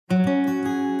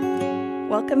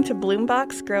Welcome to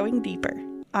Bloombox Growing Deeper.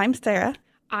 I'm Sarah.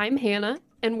 I'm Hannah,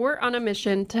 and we're on a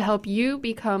mission to help you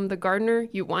become the gardener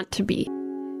you want to be.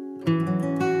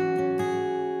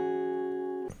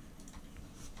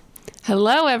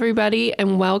 Hello, everybody,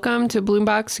 and welcome to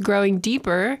Bloombox Growing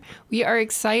Deeper. We are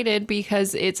excited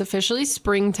because it's officially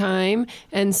springtime,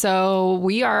 and so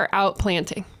we are out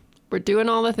planting. We're doing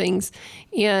all the things,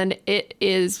 and it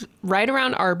is right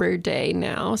around Arbor Day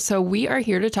now, so we are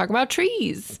here to talk about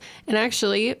trees. And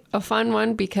actually, a fun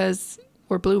one because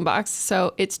we're Bloombox,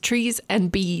 so it's trees and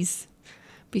bees,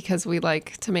 because we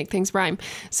like to make things rhyme.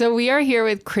 So we are here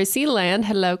with Chrissy Land.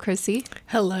 Hello, Chrissy.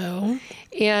 Hello.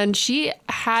 And she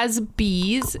has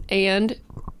bees and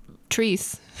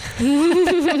trees.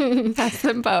 Has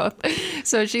them both.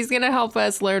 So she's going to help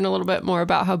us learn a little bit more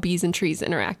about how bees and trees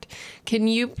interact. Can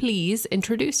you please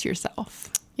introduce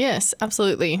yourself? Yes,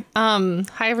 absolutely. Hi,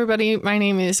 everybody. My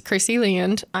name is Chrissy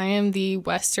Land. I am the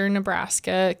Western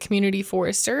Nebraska Community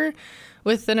Forester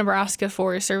with the Nebraska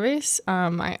Forest Service.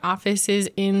 My office is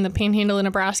in the Panhandle of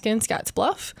Nebraska in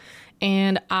Scottsbluff,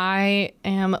 and I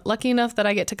am lucky enough that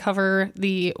I get to cover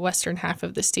the western half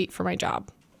of the state for my job.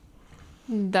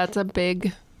 That's a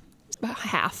big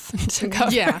half to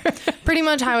cover. Yeah, pretty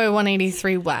much Highway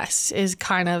 183 West is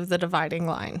kind of the dividing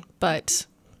line, but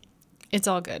it's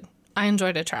all good. I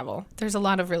enjoy to travel. There's a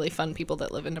lot of really fun people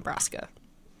that live in Nebraska.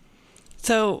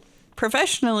 So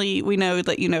professionally, we know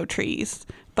that you know trees,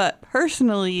 but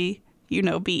personally, you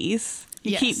know bees.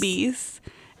 You keep bees,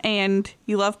 and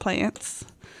you love plants.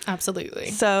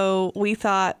 Absolutely. So we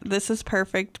thought this is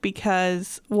perfect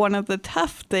because one of the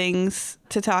tough things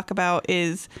to talk about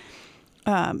is,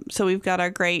 so we've got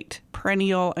our great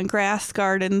perennial and grass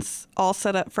gardens all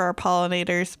set up for our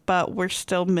pollinators, but we're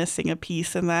still missing a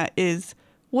piece, and that is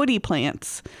woody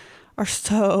plants are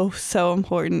so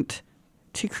important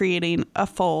to creating a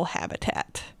full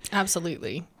habitat.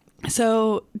 Absolutely.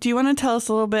 So do you want to tell us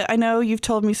a little bit? I know you've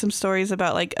told me some stories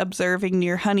about like observing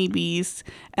your honeybees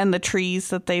and the trees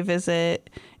that they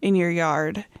visit in your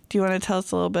yard. Do you want to tell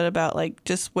us a little bit about like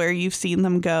just where you've seen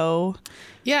them go?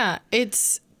 Yeah,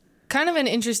 it's kind of an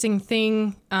interesting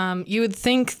thing. You would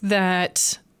think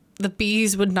that the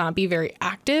bees would not be very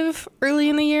active early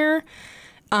in the year.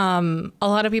 A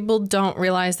lot of people don't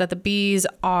realize that the bees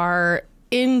are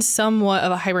in somewhat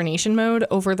of a hibernation mode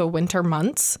over the winter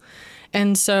months.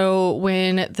 And so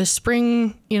when the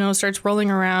spring, starts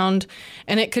rolling around,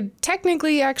 and it could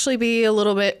technically actually be a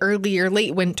little bit early or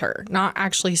late winter, not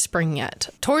actually spring yet.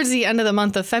 Towards the end of the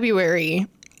month of February,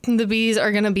 the bees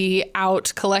are going to be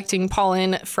out collecting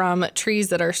pollen from trees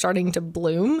that are starting to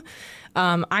bloom.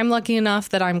 I'm lucky enough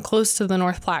that I'm close to the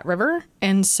North Platte River.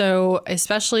 And so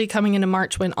especially coming into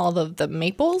March when all of the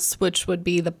maples, which would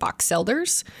be the box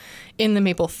elders in the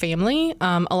maple family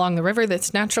along the river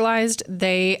that's naturalized,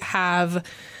 they have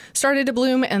started to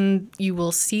bloom, and you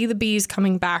will see the bees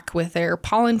coming back with their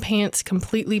pollen pants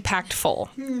completely packed full.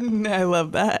 I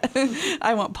love that.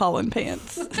 I want pollen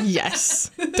pants.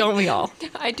 Yes. Don't we all?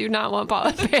 I do not want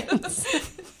pollen pants.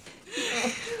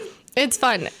 It's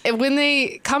fun. When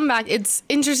they come back, it's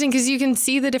interesting because you can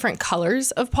see the different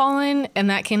colors of pollen, and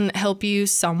that can help you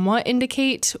somewhat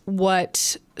indicate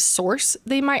what source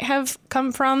they might have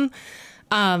come from.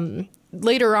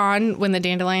 Later on, when the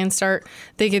dandelions start,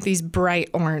 they get these bright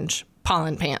orange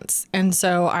pollen pants. And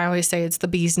so I always say it's the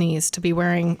bee's knees to be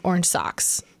wearing orange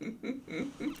socks.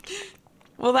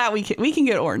 Well, that we can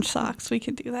get orange socks. We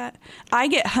can do that. I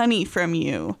get honey from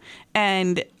you,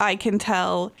 and I can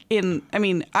tell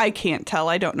I can't tell.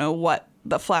 I don't know what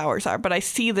the flowers are, but I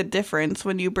see the difference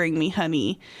when you bring me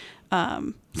honey.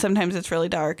 Sometimes it's really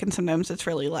dark, and sometimes it's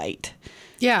really light.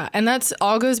 Yeah, and that's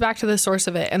all goes back to the source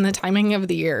of it and the timing of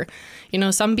the year.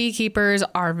 Some beekeepers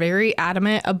are very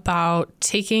adamant about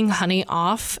taking honey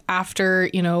off after,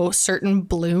 certain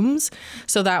blooms.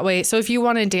 So that way, if you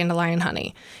wanted dandelion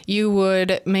honey, you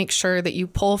would make sure that you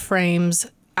pull frames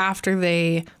after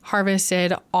they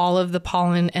harvested all of the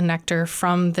pollen and nectar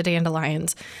from the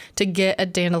dandelions to get a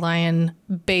dandelion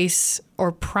base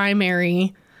or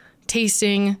primary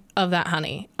tasting of that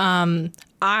honey.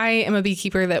 I am a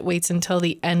beekeeper that waits until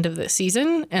the end of the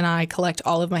season, and I collect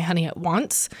all of my honey at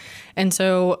once. And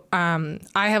so I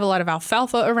have a lot of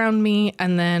alfalfa around me.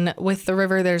 And then with the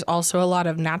river, there's also a lot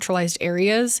of naturalized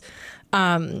areas.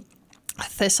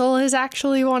 Thistle is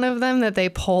actually one of them that they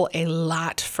pull a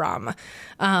lot from.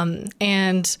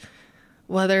 And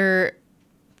whether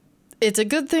it's a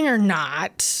good thing or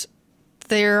not,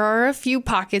 there are a few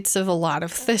pockets of a lot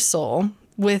of thistle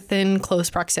within close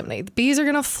proximity. The bees are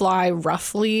going to fly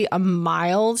roughly a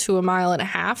mile to a mile and a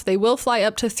half. They will fly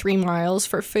up to 3 miles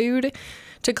for food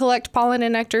to collect pollen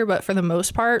and nectar, but for the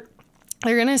most part,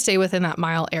 they're going to stay within that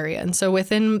mile area. And so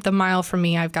within the mile from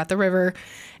me, I've got the river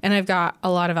and I've got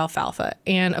a lot of alfalfa.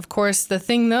 And of course, the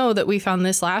thing though that we found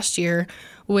this last year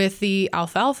with the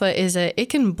alfalfa is that it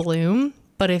can bloom,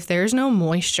 but if there's no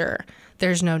moisture,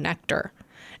 there's no nectar.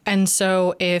 And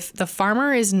so if the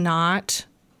farmer is not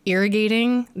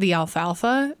irrigating the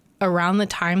alfalfa around the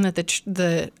time that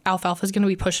the alfalfa is going to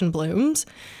be pushing blooms,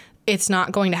 it's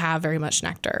not going to have very much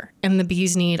nectar. And the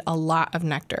bees need a lot of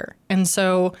nectar. And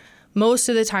so most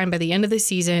of the time by the end of the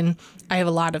season, I have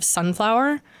a lot of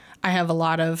sunflower. I have a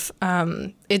lot of,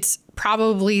 it's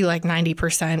probably like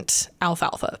 90%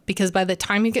 alfalfa, because by the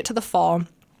time you get to the fall,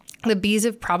 the bees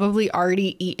have probably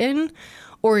already eaten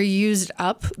or used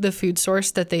up the food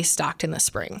source that they stocked in the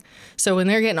spring. So when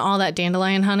they're getting all that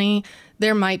dandelion honey,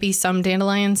 there might be some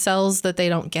dandelion cells that they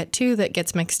don't get to that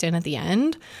gets mixed in at the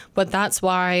end. But that's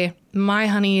why my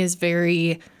honey is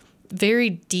very,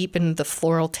 very deep in the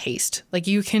floral taste. Like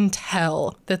you can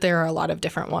tell that there are a lot of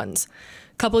different ones.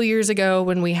 A couple years ago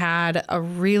when we had a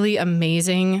really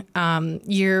amazing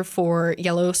year for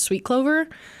yellow sweet clover,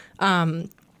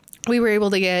 we were able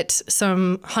to get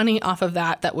some honey off of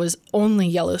that was only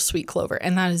yellow sweet clover.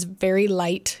 And that is very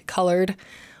light colored,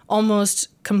 almost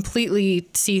completely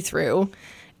see-through.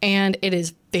 And it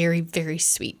is very, very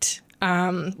sweet.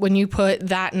 When you put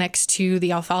that next to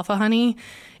the alfalfa honey,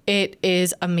 it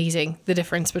is amazing, the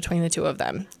difference between the two of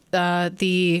them.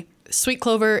 The sweet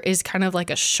clover is kind of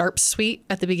like a sharp sweet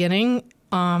at the beginning,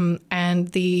 and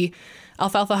the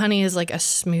alfalfa honey is like a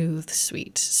smooth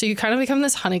sweet. So you kind of become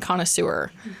this honey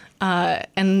connoisseur,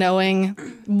 and knowing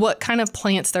what kind of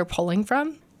plants they're pulling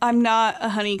from. I'm not a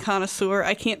honey connoisseur.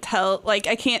 I can't tell, like,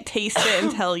 I can't taste it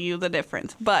and tell you the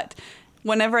difference. But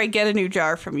whenever I get a new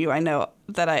jar from you, I know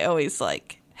that I always,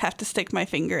 like, have to stick my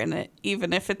finger in it,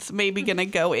 even if it's maybe going to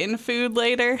go in food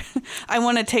later. I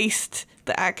want to taste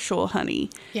the actual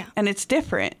honey. Yeah. And it's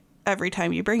different every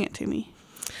time you bring it to me.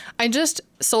 I just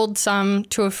sold some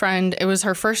to a friend. It was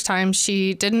her first time.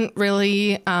 She didn't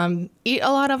really eat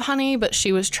a lot of honey, but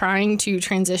she was trying to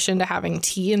transition to having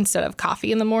tea instead of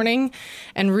coffee in the morning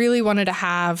and really wanted to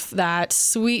have that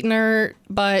sweetener,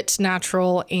 but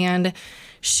natural. And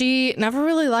she never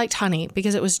really liked honey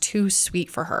because it was too sweet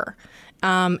for her.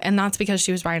 And that's because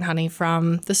she was buying honey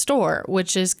from the store,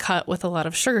 which is cut with a lot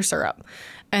of sugar syrup.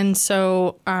 And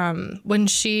so when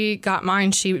she got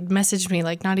mine, she messaged me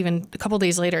like not even a couple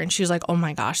days later. And she was like, oh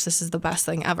my gosh, this is the best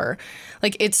thing ever.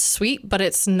 Like it's sweet, but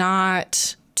it's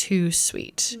not too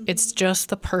sweet. Mm-hmm. It's just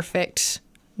the perfect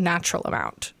natural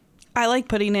amount. I like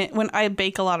putting it when I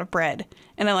bake a lot of bread,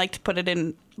 and I like to put it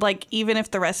in, like, even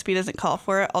if the recipe doesn't call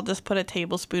for it, I'll just put a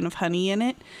tablespoon of honey in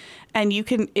it. And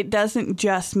it doesn't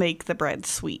just make the bread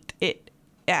sweet. It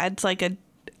adds like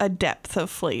a depth of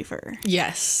flavor.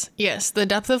 Yes. The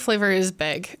depth of flavor is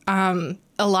big. A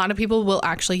lot of people will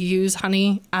actually use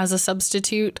honey as a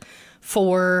substitute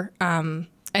for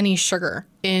any sugar.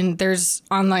 And there's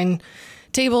online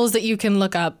tables that you can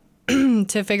look up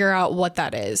to figure out what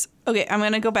that is. Okay, I'm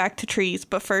going to go back to trees,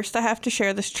 but first I have to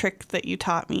share this trick that you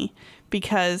taught me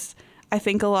because I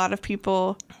think a lot of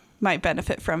people might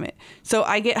benefit from it. So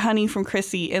I get honey from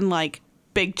Chrissy in like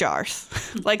big jars,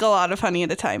 like a lot of honey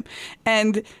at a time.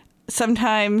 And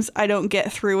sometimes I don't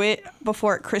get through it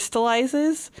before it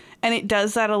crystallizes. And it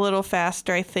does that a little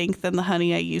faster, I think, than the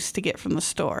honey I used to get from the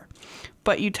store.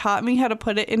 But you taught me how to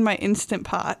put it in my Instant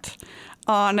Pot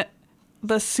on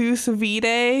the sous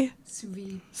vide.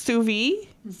 Sous vide?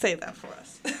 Say that for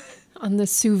us. On the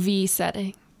sous vide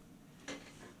setting.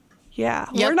 Yeah,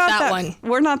 yep,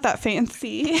 we're not that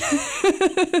fancy.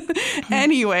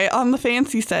 Anyway, on the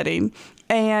fancy setting,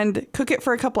 and cook it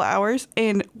for a couple of hours.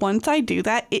 And once I do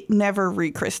that, it never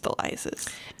recrystallizes.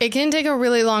 It can take a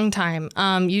really long time.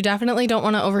 You definitely don't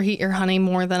want to overheat your honey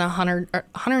more than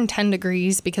 110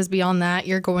 degrees, because beyond that,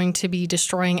 you're going to be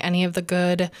destroying any of the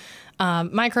good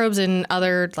microbes and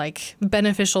other like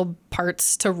beneficial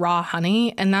parts to raw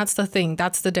honey. And that's the thing.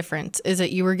 That's the difference, is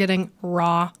that you were getting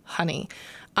raw honey.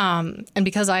 And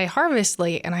because I harvest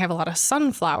late and I have a lot of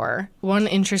sunflower, one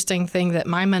interesting thing that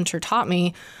my mentor taught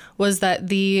me was that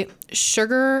the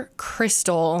sugar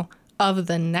crystal of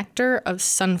the nectar of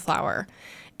sunflower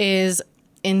is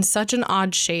in such an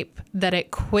odd shape that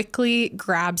it quickly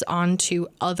grabs onto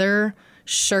other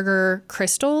sugar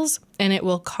crystals, and it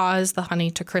will cause the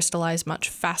honey to crystallize much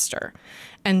faster.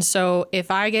 And so if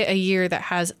I get a year that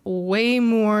has way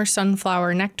more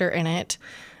sunflower nectar in it,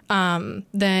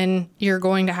 then you're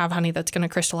going to have honey that's going to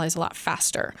crystallize a lot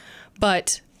faster.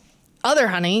 But other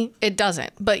honey, it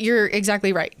doesn't. But you're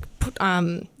exactly right.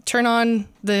 Turn on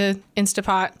the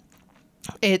Instapot.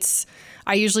 It's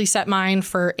I usually set mine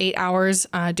for 8 hours,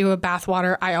 do a bath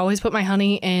water. I always put my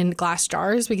honey in glass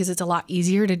jars because it's a lot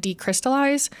easier to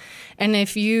decrystallize. And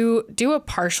if you do a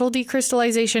partial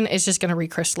decrystallization, it's just going to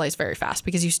recrystallize very fast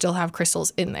because you still have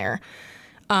crystals in there.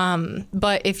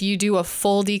 But if you do a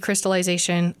full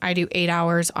decrystallization, I do 8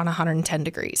 hours on 110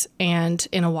 degrees and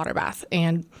in a water bath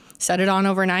and set it on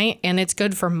overnight, and it's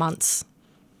good for months.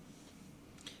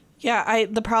 Yeah,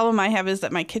 the problem I have is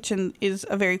that my kitchen is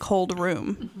a very cold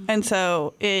room, and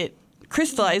so it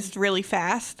crystallized really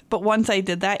fast. But once I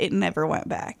did that, it never went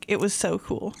back. It was so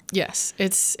cool. Yes,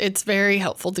 it's very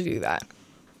helpful to do that.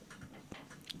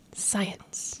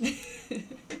 Science.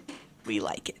 We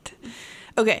like it.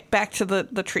 Okay, back to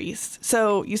the trees.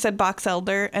 So you said box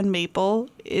elder and maple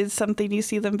is something you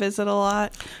see them visit a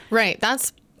lot. Right,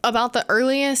 that's about the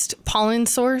earliest pollen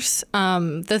source.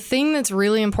 The thing that's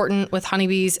really important with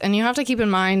honeybees, and you have to keep in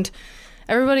mind,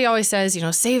 everybody always says,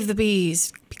 save the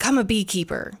bees, become a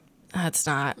beekeeper. That's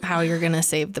not how you're going to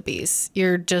save the bees.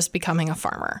 You're just becoming a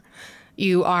farmer.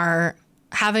 You are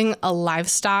having a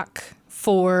livestock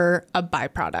for a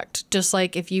byproduct, just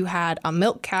like if you had a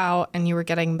milk cow and you were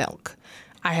getting milk.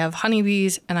 I have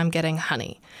honeybees and I'm getting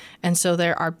honey. And so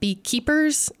there are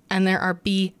beekeepers and there are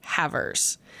bee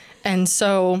havers. And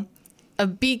so a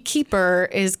beekeeper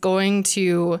is going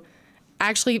to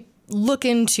actually look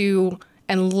into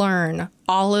and learn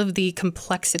all of the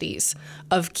complexities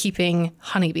of keeping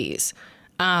honeybees.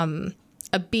 A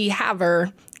bee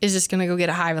haver is just going to go get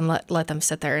a hive and let them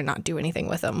sit there and not do anything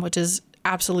with them, which is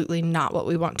absolutely not what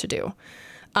we want to do.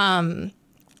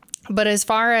 But as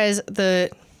far as the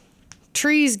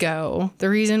trees go, the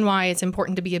reason why it's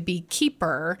important to be a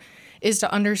beekeeper is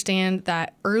to understand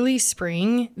that early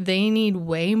spring, they need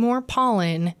way more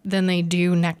pollen than they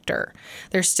do nectar.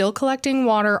 They're still collecting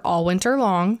water all winter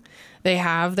long. They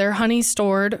have their honey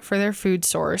stored for their food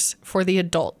source for the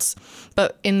adults.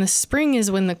 But in the spring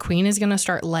is when the queen is going to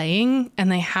start laying,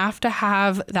 and they have to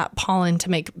have that pollen to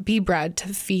make bee bread to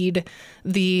feed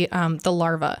the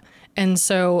larva. And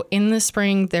so in the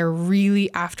spring, they're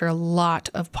really after a lot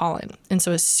of pollen. And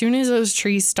so as soon as those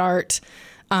trees start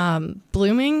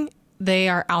blooming, they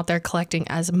are out there collecting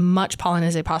as much pollen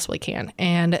as they possibly can.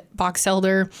 And box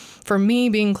elder, for me,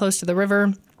 being close to the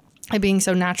river, and being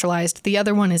so naturalized, the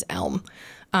other one is elm.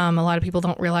 A lot of people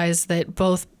don't realize that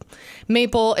both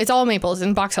maple, it's all maples,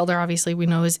 and box elder, obviously, we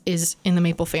know is in the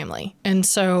maple family. And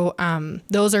so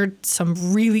those are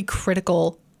some really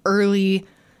critical early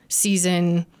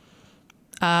season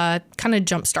kind of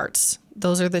jump starts.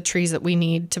 Those are the trees that we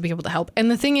need to be able to help. And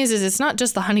the thing is it's not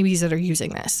just the honeybees that are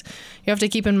using this. You have to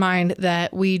keep in mind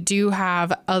that we do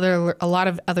have a lot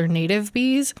of other native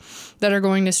bees that are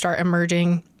going to start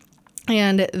emerging,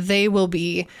 and they will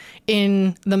be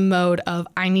in the mode of,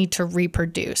 I need to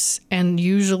reproduce. And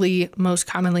usually, most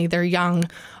commonly, their young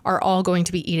are all going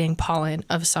to be eating pollen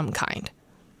of some kind.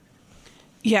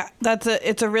 Yeah,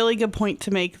 it's a really good point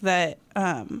to make that,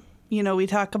 we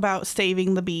talk about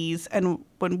saving the bees, and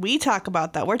when we talk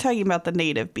about that, we're talking about the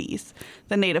native bees,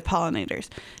 the native pollinators.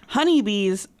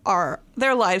 Honeybees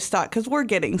they're livestock because we're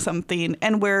getting something,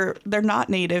 and they're not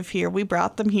native here. We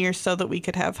brought them here so that we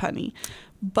could have honey.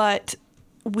 But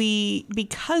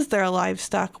because they're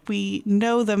livestock, we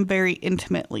know them very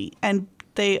intimately, and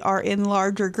they are in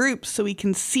larger groups so we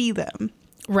can see them.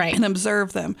 Right. And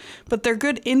observe them. But they're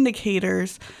good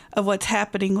indicators of what's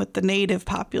happening with the native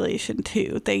population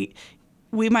too.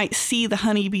 We might see the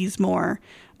honeybees more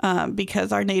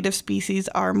because our native species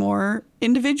are more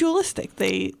individualistic.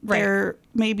 There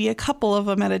may be a couple of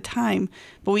them at a time,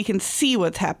 but we can see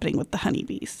what's happening with the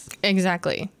honeybees.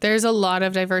 Exactly. There's a lot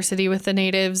of diversity with the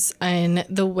natives and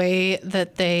the way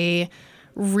that they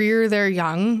rear their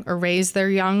young or raise their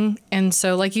young. And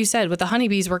so, like you said, with the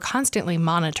honeybees, we're constantly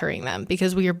monitoring them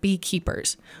because we are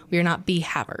beekeepers. We are not bee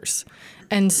havers.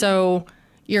 And so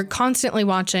you're constantly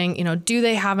watching, do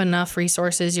they have enough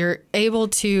resources? You're able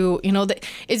to,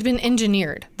 it's been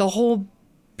engineered. The whole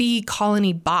bee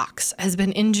colony box has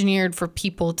been engineered for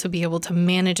people to be able to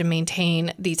manage and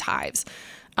maintain these hives.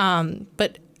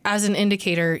 But as an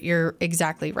indicator, you're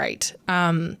exactly right.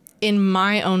 In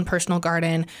my own personal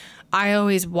garden, I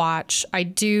always watch. I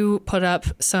do put up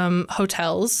some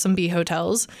bee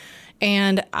hotels,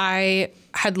 and I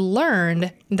had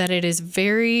learned that it is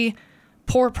very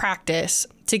poor practice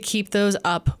to keep those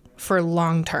up for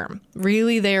long term.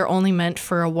 Really, they are only meant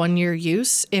for a 1-year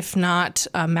use, if not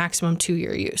a maximum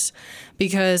 2-year use,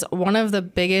 because one of the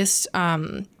biggest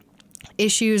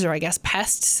issues, or I guess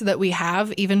pests that we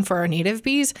have, even for our native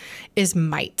bees, is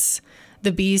mites.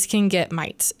 The bees can get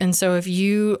mites. And so if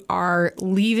you are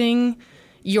leaving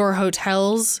your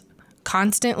hotels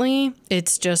constantly,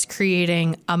 it's just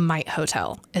creating a mite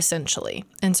hotel, essentially.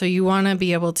 And so you want to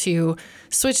be able to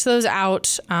switch those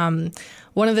out.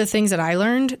 One of the things that I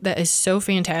learned that is so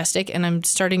fantastic, and I'm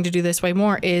starting to do this way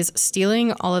more, is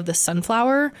stealing all of the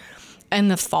sunflower in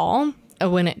the fall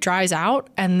when it dries out,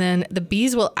 and then the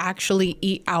bees will actually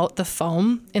eat out the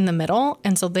foam in the middle,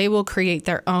 and so they will create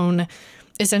their own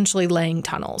essentially laying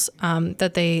tunnels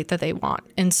that they want.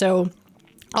 And so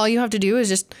all you have to do is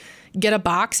just get a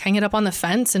box, hang it up on the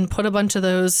fence, and put a bunch of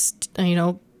those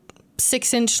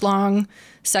 6-inch long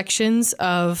sections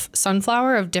of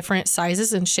sunflower of different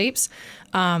sizes and shapes.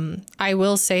 I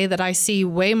will say that I see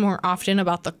way more often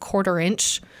about the 1/4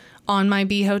 inch on my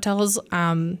bee hotels,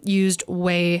 used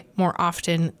way more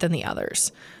often than the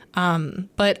others.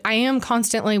 But I am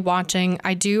constantly watching.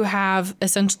 I do have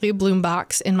essentially a bloom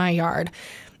box in my yard,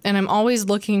 and I'm always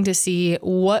looking to see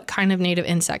what kind of native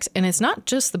insects. And it's not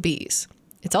just the bees,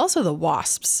 it's also the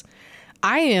wasps.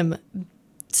 I am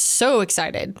so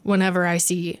excited whenever I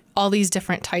see all these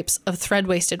different types of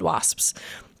thread-waisted wasps,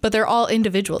 but they're all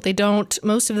individual.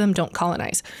 Most of them don't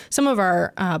colonize. Some of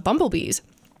our bumblebees,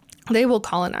 they will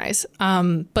colonize.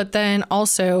 But then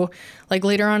also, like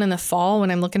later on in the fall,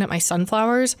 when I'm looking at my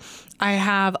sunflowers, I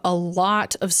have a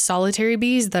lot of solitary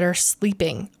bees that are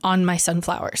sleeping on my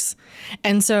sunflowers.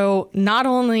 And so not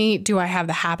only do I have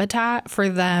the habitat for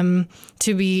them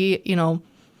to be,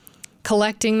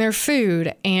 collecting their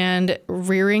food and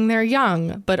rearing their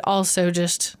young, but also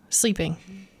just sleeping.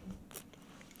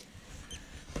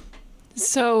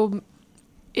 So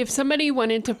if somebody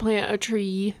wanted to plant a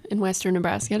tree in Western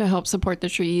Nebraska to help support the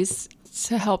trees,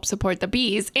 to help support the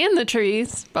bees and the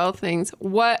trees, both things,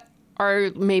 what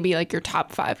are maybe like your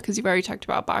top 5? Because you've already talked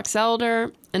about box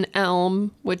elder and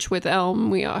elm, which with elm,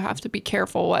 we all have to be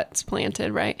careful what's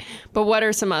planted, right? But what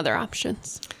are some other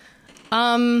options?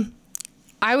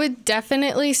 I would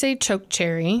definitely say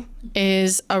chokecherry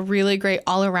is a really great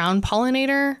all-around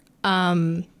pollinator,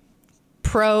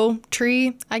 pro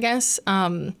tree, I guess.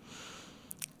 Not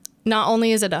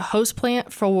only is it a host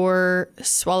plant for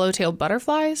swallowtail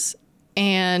butterflies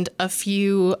and a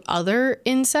few other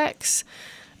insects,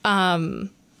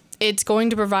 it's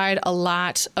going to provide a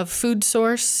lot of food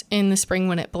source in the spring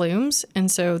when it blooms.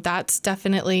 And so that's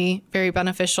definitely very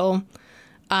beneficial.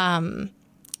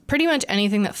 Pretty much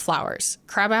anything that flowers.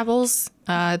 Crab apples,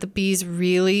 the bees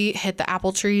really hit the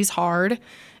apple trees hard.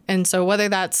 And so whether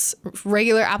that's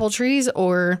regular apple trees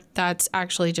or that's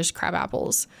actually just crab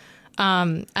apples.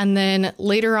 And then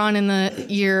later on in the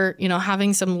year,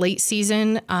 having some late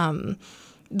season,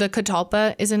 the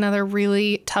catalpa is another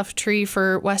really tough tree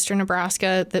for Western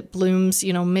Nebraska that blooms,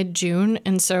 mid-June.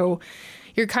 And so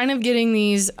you're kind of getting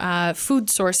these food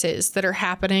sources that are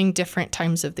happening different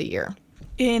times of the year.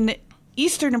 In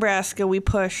Eastern Nebraska, we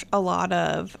push a lot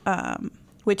of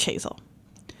witch hazel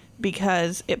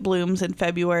because it blooms in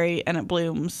February and it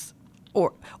blooms,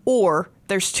 or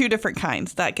there's 2 different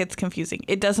kinds. That gets confusing.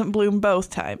 It doesn't bloom both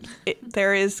times.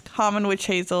 There is common witch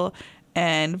hazel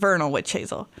and vernal witch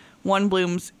hazel. One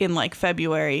blooms in like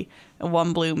February and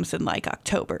one blooms in like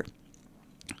October.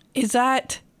 Is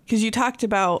that because you talked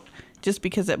about just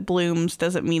because it blooms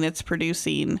doesn't mean it's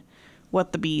producing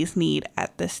what the bees need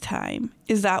at this time?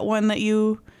 Is that one that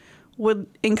you would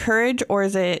encourage, or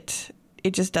is it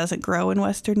just doesn't grow in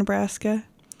Western Nebraska?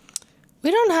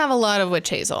 We don't have a lot of witch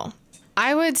hazel.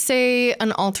 I would say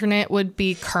an alternate would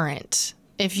be currant.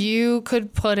 If you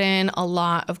could put in a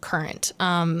lot of currant,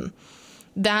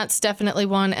 that's definitely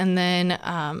one. And then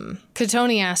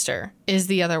cotoneaster is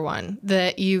the other one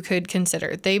that you could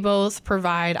consider. They both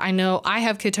provide, I know I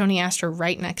have cotoneaster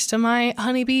right next to my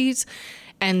honeybees,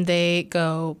 and they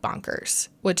go bonkers,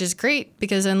 which is great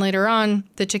because then later on,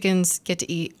 the chickens get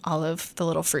to eat all of the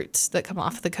little fruits that come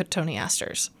off the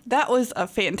cotoneasters. That was a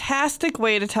fantastic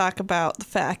way to talk about the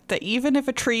fact that even if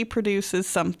a tree produces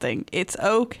something, it's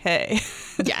okay.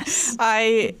 Yes.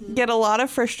 I get a lot of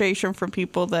frustration from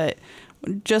people that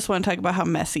just want to talk about how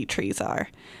messy trees are.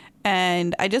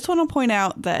 And I just want to point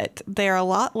out that they're a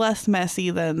lot less messy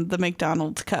than the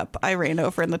McDonald's cup I ran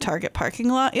over in the Target parking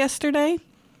lot yesterday.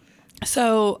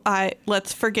 So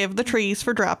let's forgive the trees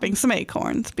for dropping some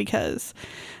acorns because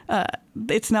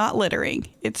it's not littering.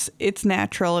 It's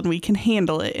natural and we can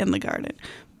handle it in the garden.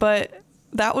 But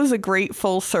that was a great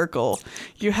full circle.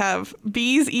 You have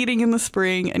bees eating in the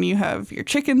spring and you have your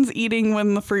chickens eating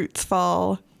when the fruits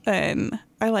fall. And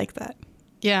I like that.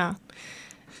 Yeah.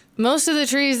 Most of the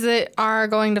trees that are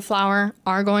going to flower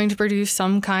are going to produce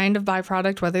some kind of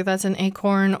byproduct, whether that's an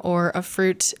acorn or a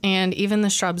fruit, and even the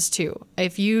shrubs too.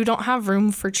 If you don't have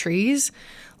room for trees,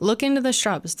 look into the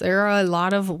shrubs. There are a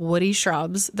lot of woody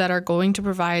shrubs that are going to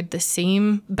provide the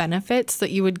same benefits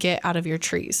that you would get out of your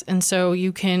trees. And so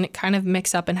you can kind of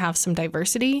mix up and have some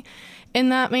diversity in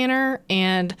that manner.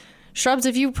 And shrubs,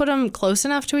 if you put them close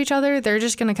enough to each other, they're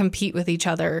just going to compete with each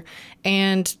other,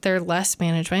 and they're less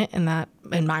management in that,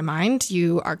 in my mind.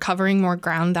 You are covering more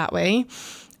ground that way,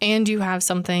 and you have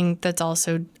something that's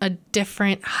also a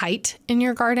different height in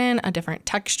your garden, a different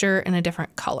texture, and a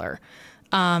different color.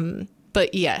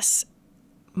 But yes,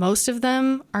 most of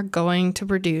them are going to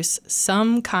produce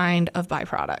some kind of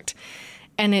byproduct,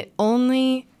 and it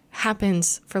only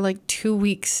happens for like 2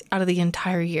 weeks out of the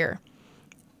entire year.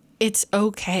 It's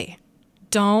okay.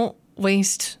 Don't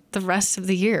waste the rest of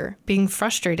the year being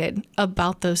frustrated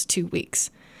about those 2 weeks.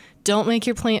 Don't make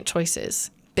your plant choices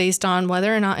based on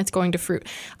whether or not it's going to fruit.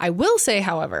 I will say,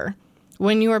 however,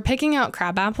 when you are picking out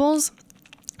crab apples,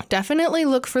 definitely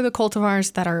look for the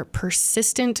cultivars that are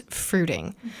persistent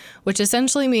fruiting, which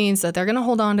essentially means that they're going to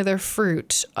hold on to their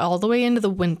fruit all the way into the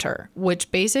winter,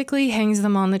 which basically hangs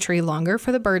them on the tree longer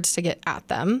for the birds to get at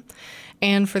them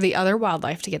and for the other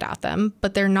wildlife to get at them,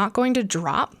 but they're not going to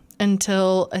drop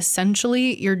until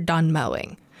essentially you're done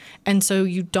mowing. And so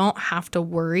you don't have to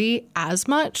worry as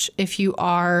much if you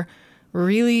are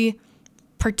really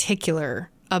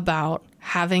particular about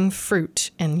having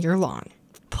fruit in your lawn.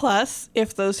 Plus,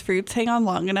 if those fruits hang on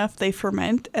long enough, they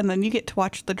ferment, and then you get to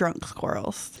watch the drunk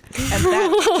squirrels. And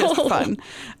that's just fun.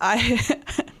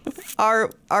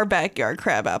 Our backyard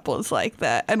crab apple is like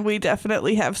that, and we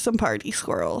definitely have some party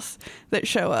squirrels that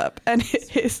show up, and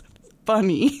it is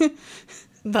funny.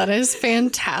 That is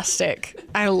fantastic.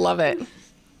 I love it.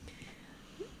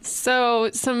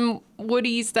 So some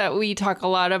woodies that we talk a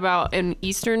lot about in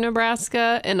eastern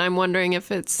Nebraska, and I'm wondering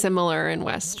if it's similar in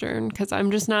western, because I'm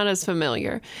just not as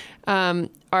familiar,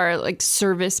 are like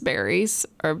service berries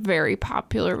are very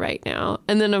popular right now.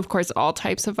 And then, of course, all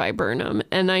types of viburnum.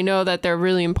 And I know that they're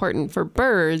really important for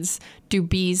birds. Do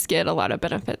bees get a lot of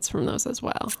benefits from those as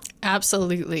well?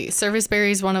 Absolutely. Service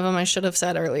berries, one of them I should have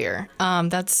said earlier.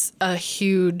 That's a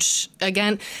huge,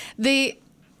 again, they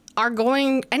are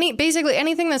going, basically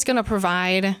anything that's going to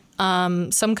provide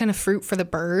some kind of fruit for the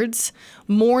birds,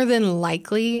 more than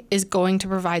likely is going to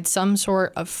provide some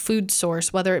sort of food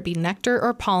source, whether it be nectar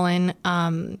or pollen,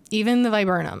 even the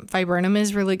viburnum. Viburnum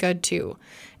is really good too.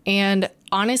 And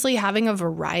honestly, having a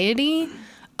variety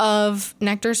of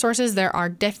nectar sources, there are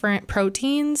different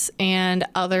proteins and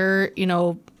other,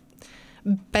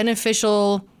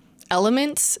 beneficial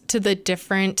elements to the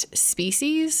different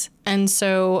species. And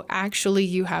so actually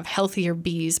you have healthier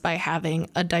bees by having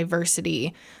a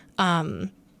diversity in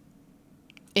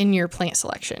your plant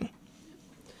selection.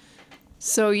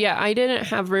 So yeah, I didn't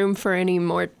have room for any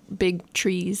more big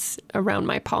trees around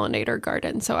my pollinator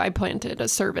garden, so I planted a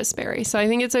service berry. So I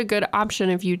think it's a good option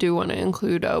if you do want to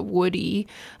include a woody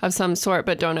of some sort,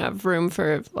 but don't have room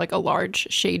for like a large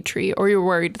shade tree, or you're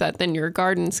worried that then your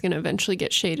garden's going to eventually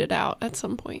get shaded out at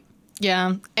some point.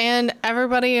 Yeah. And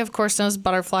everybody, of course, knows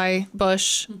butterfly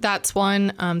bush. That's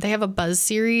one. They have a buzz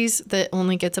series that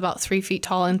only gets about 3 feet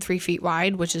tall and 3 feet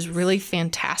wide, which is really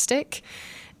fantastic.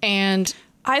 And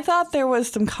I thought there was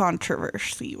some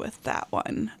controversy with that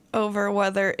one over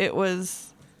whether it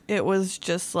was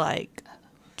just like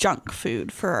junk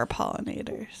food for our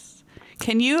pollinators.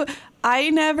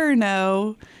 I never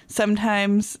know.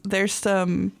 Sometimes there's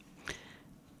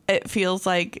it feels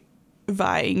like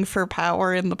vying for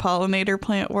power in the pollinator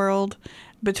plant world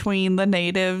between the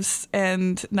natives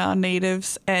and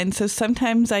non-natives, and so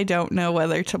sometimes I don't know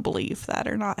whether to believe that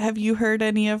or not. Have you heard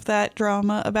any of that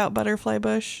drama about butterfly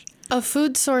bush? A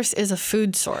food source is a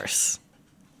food source.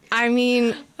 I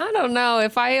mean, I don't know.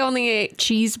 If I only ate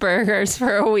cheeseburgers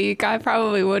for a week, I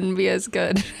probably wouldn't be as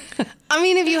good. I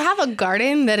mean, if you have a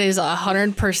garden that is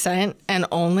 100% and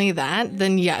only that,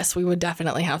 then yes, we would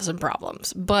definitely have some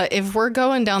problems. But if we're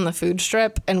going down the food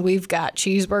strip and we've got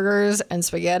cheeseburgers and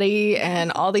spaghetti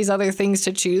and all these other things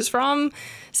to choose from,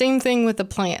 same thing with the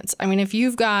plants. I mean, if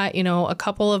you've got, a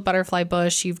couple of butterfly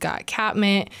bush, you've got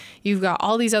catmint, you've got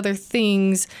all these other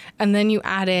things, and then you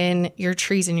add in your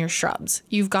trees and your shrubs.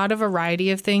 You've got a variety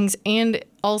of things, and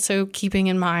also keeping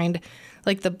in mind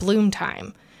like the bloom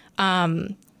time.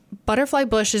 Butterfly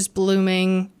bush is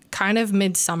blooming kind of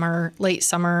midsummer, late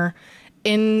summer,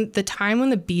 in the time when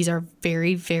the bees are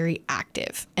very, very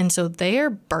active. And so they are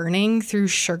burning through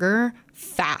sugar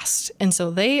fast. And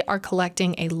so they are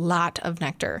collecting a lot of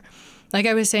nectar. Like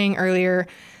I was saying earlier,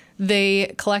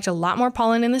 they collect a lot more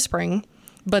pollen in the spring.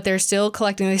 but they're still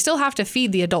collecting. They still have to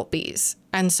feed the adult bees,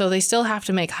 and so they still have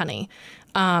to make honey.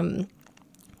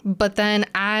 But then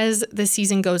as the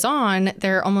season goes on,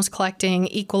 they're almost collecting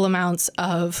equal amounts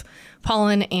of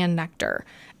pollen and nectar.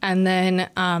 And then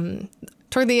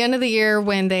toward the end of the year,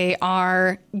 when they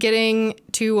are getting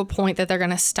to a point that they're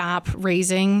going to stop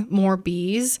raising more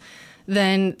bees,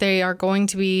 then they are going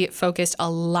to be focused a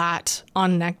lot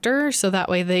on nectar, so that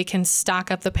way they can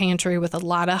stock up the pantry with a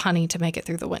lot of honey to make it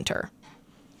through the winter.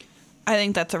 I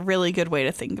think that's a really good way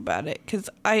to think about it, because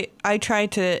I try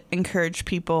to encourage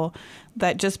people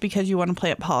that just because you want to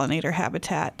plant pollinator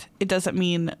habitat, it doesn't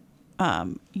mean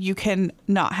you can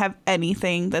not have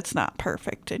anything that's not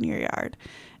perfect in your yard.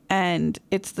 And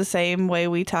it's the same way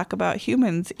we talk about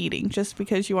humans eating. Just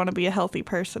because you want to be a healthy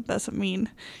person doesn't mean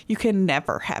you can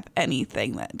never have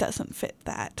anything that doesn't fit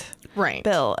that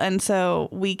bill. And so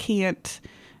we can't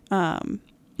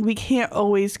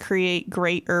always create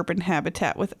great urban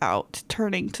habitat without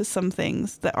turning to some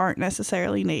things that aren't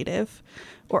necessarily native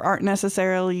or aren't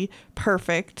necessarily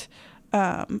perfect.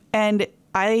 And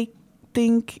I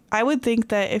would think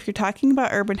that if you're talking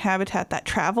about urban habitat, that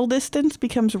travel distance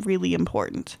becomes really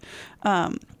important.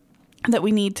 That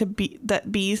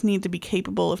bees need to be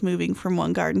capable of moving from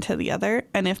one garden to the other.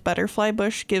 And if butterfly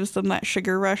bush gives them that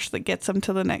sugar rush that gets them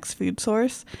to the next food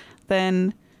source,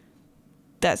 then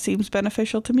that seems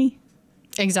beneficial to me.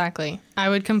 Exactly. I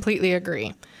would completely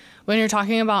agree. When you're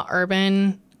talking about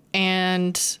urban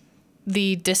and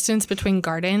the distance between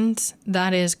gardens,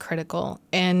 that is critical.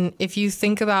 And if you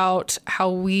think about how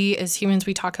we as humans,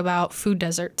 we talk about food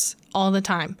deserts all the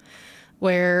time,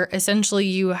 where essentially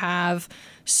you have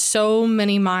so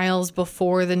many miles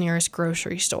before the nearest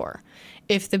grocery store.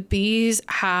 If the bees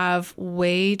have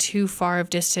way too far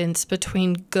of distance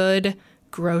between good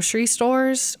grocery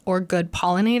stores or good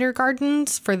pollinator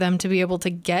gardens for them to be able to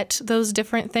get those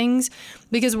different things,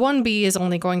 because one bee is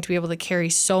only going to be able to carry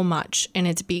so much in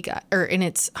its bee gut or in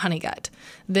its honey gut.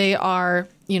 They are,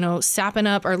 sapping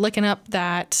up or licking up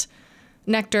that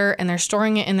nectar, and they're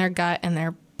storing it in their gut, and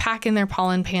they're packing their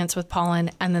pollen pants with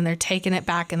pollen, and then they're taking it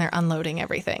back and they're unloading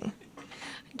everything.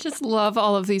 I just love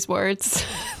all of these words.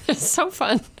 It's so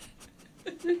fun.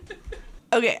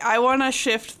 Okay, I want to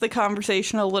shift the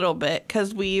conversation a little bit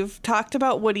because we've talked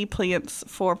about woody plants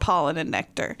for pollen and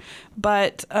nectar,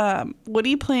 but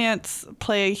woody plants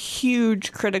play a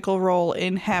huge critical role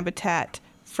in habitat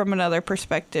from another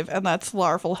perspective, and that's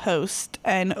larval host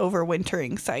and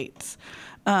overwintering sites.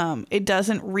 It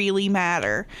doesn't really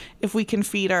matter if we can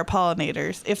feed our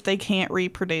pollinators if they can't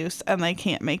reproduce and they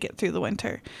can't make it through the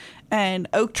winter. And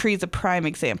oak tree is a prime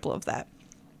example of that.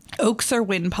 Oaks are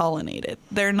wind pollinated.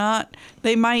 A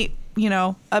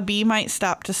bee might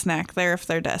stop to snack there if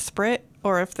they're desperate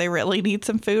or if they really need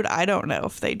some food. I don't know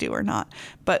if they do or not,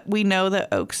 but we know that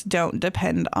oaks don't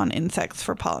depend on insects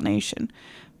for pollination.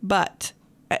 But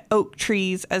oak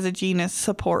trees as a genus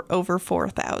support over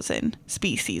 4,000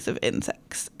 species of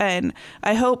insects. And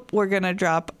I hope we're going to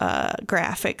drop a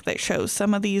graphic that shows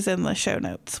some of these in the show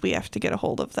notes. We have to get a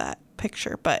hold of that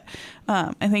picture, but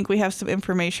I think we have some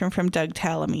information from Doug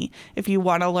Tallamy. If you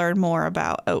want to learn more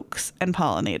about oaks and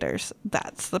pollinators,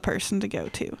 that's the person to go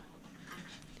to.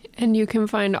 And you can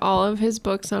find all of his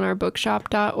books on our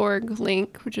bookshop.org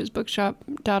link, which is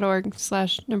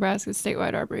bookshop.org/Nebraska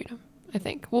Statewide Arboretum. I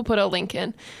think we'll put a link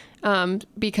in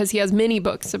because he has many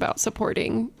books about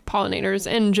supporting pollinators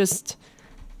and just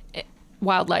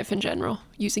wildlife in general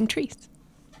using trees.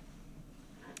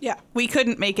 Yeah, we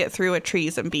couldn't make it through a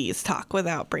trees and bees talk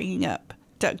without bringing up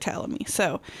Doug Tallamy.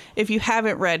 So if you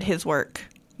haven't read his work,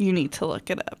 you need to look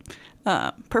it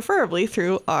up, preferably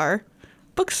through our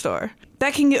bookstore.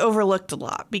 That can get overlooked a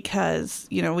lot because,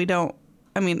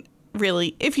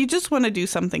 really, if you just want to do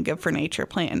something good for nature,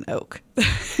 plant an oak.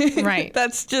 Right.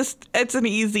 It's an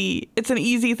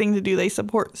easy thing to do. They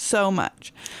support so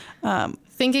much.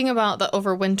 Thinking about the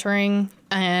overwintering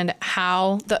and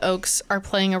how the oaks are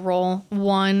playing a role,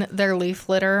 one, their leaf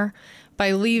litter.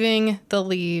 By leaving the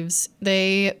leaves,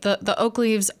 the oak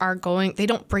leaves they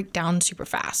don't break down super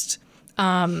fast,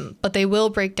 but they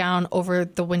will break down over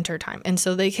the winter time. And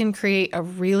so they can create a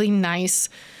really nice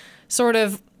sort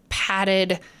of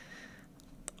padded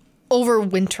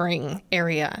overwintering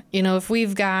area. If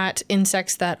we've got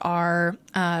insects that are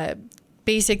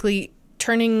basically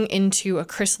turning into a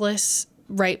chrysalis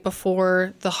right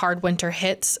before the hard winter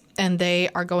hits, and they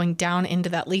are going down into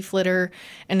that leaf litter,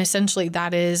 and essentially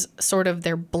that is sort of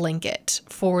their blanket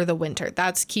for the winter.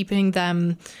 That's keeping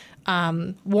them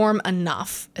warm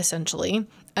enough, essentially.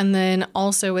 And then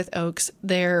also with oaks,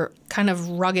 their kind of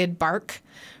rugged bark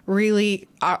really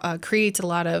creates a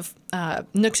lot of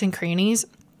nooks and crannies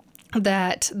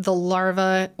that the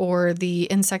larvae or the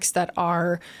insects that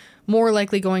are more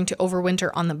likely going to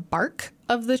overwinter on the bark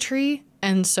of the tree.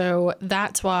 And so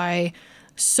that's why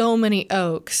so many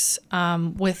oaks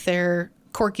with their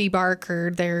corky bark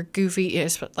or their goofy,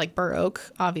 like bur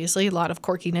oak, obviously, a lot of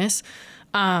corkiness.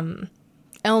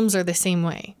 Elms are the same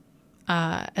way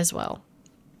as well.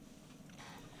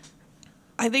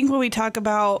 I think when we talk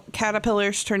about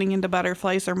caterpillars turning into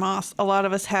butterflies or moths, a lot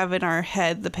of us have in our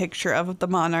head the picture of the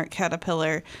monarch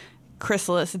caterpillar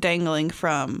chrysalis dangling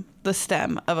from the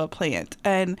stem of a plant.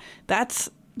 And that's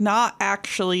not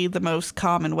actually the most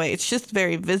common way. It's just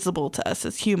very visible to us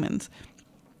as humans.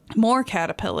 More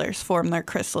caterpillars form their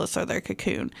chrysalis or their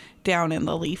cocoon down in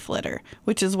the leaf litter,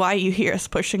 which is why you hear us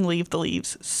pushing leave the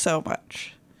leaves so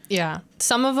much. Yeah.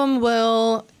 Some of them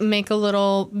will make a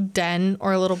little den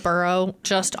or a little burrow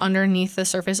just underneath the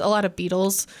surface. A lot of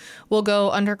beetles will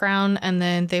go underground and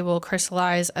then they will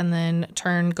crystallize and then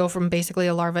go from basically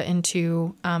a larva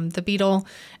into the beetle.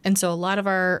 And so a lot of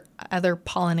our other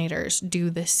pollinators do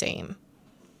the same.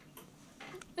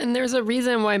 And there's a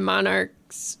reason why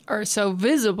monarchs are so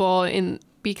visible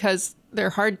because they're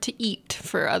hard to eat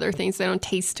for other things. They don't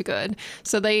taste good.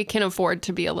 So they can afford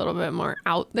to be a little bit more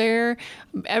out there.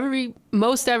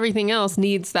 Most everything else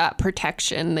needs that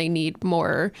protection. They need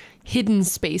more hidden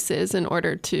spaces in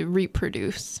order to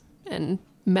reproduce and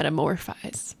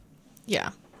metamorphize.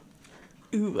 Yeah.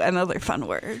 Ooh, another fun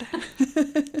word.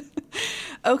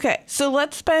 Okay, so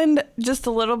let's spend just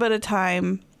a little bit of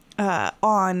time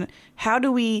on how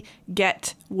do we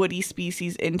get woody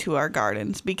species into our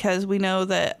gardens, because we know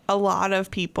that a lot of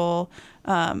people,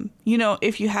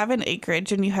 if you have an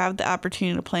acreage and you have the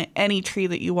opportunity to plant any tree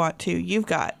that you want to, you've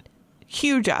got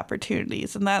huge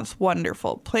opportunities, and that's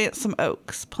wonderful. Plant some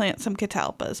oaks, plant some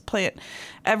catalpas, plant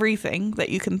everything that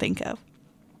you can think of.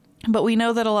 But we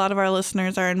know that a lot of our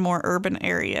listeners are in more urban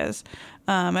areas,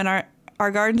 and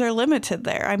our gardens are limited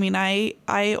there. I mean, I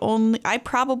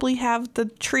probably have the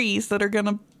trees that are going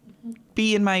to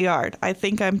be in my yard. I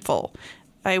think I'm full.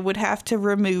 I would have to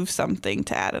remove something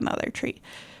to add another tree.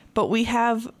 But we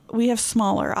have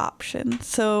smaller options.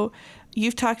 So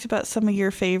you've talked about some of your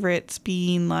favorites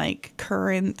being like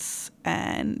currants,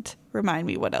 and remind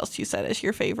me what else you said is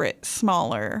your favorite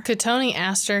smaller. Cotoneaster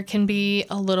aster can be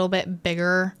a little bit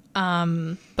bigger,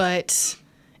 but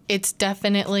it's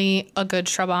definitely a good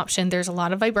shrub option. There's a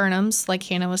lot of viburnums, like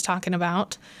Hannah was talking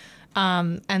about.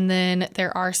 And then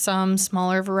there are some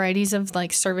smaller varieties of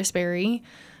like serviceberry.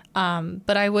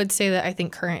 But I would say that I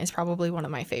think currant is probably one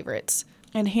of my favorites.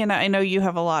 And Hannah, I know you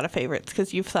have a lot of favorites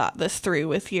because you've thought this through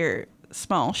with your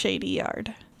small shady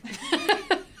yard.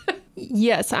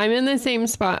 Yes, I'm in the same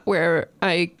spot where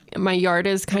my yard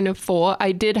is kind of full.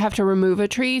 I did have to remove a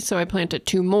tree, so I planted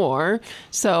 2 more.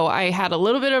 So I had a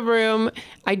little bit of room.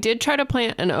 I did try to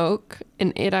plant an oak,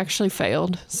 and it actually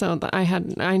failed. So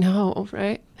I know,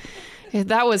 right?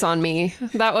 That was on me.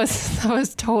 That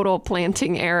was total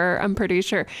planting error, I'm pretty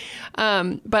sure.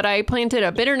 But I planted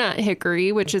a bitternut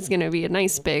hickory, which is going to be a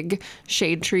nice big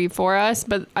shade tree for us.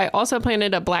 But I also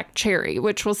planted a black cherry,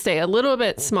 which will stay a little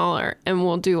bit smaller and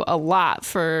will do a lot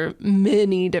for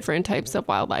many different types of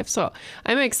wildlife. So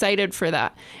I'm excited for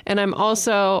that. And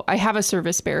I have a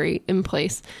serviceberry in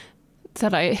place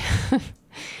that I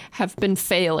have been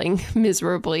failing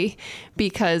miserably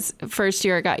because first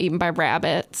year it got eaten by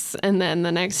rabbits, and then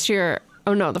the next year,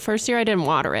 the first year I didn't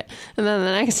water it, and then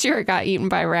the next year it got eaten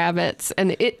by rabbits,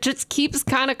 and it just keeps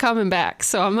kind of coming back.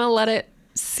 So I'm gonna let it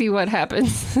see what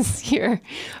happens this year,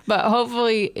 but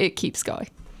hopefully it keeps going.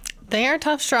 They are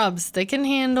tough shrubs. They can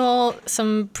handle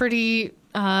some pretty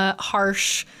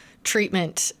harsh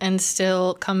treatment and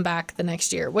still come back the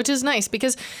next year, which is nice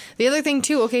because the other thing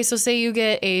too, okay, so say you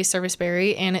get a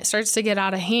serviceberry and it starts to get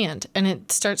out of hand and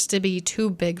it starts to be too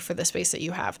big for the space that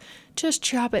you have, just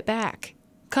chop it back.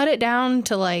 Cut it down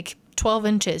to like 12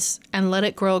 inches and let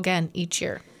it grow again each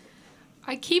year.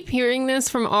 I keep hearing this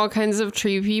from all kinds of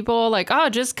tree people, like,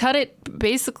 just cut it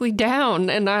basically down.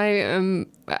 And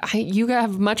you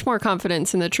have much more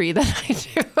confidence in the tree than I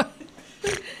do.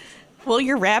 Well,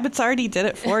 your rabbits already did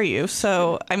it for you.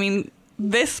 So, I mean,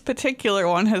 this particular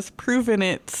one has proven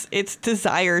its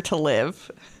desire to live.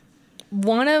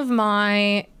 One of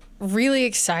my really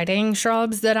exciting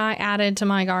shrubs that I added to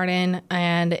my garden,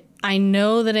 and I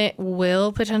know that it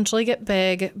will potentially get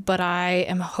big, but I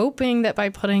am hoping that by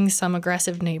putting some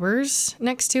aggressive neighbors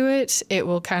next to it, it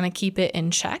will kind of keep it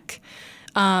in check,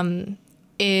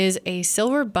 is a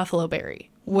silver buffalo berry,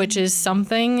 which is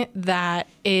something that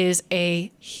is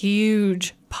a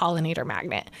huge pollinator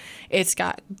magnet. It's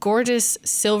got gorgeous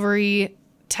silvery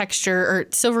texture or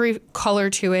silvery color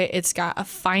to it. It's got a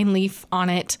fine leaf on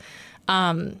it.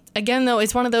 Again, though,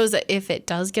 it's one of those that if it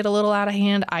does get a little out of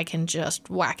hand, I can just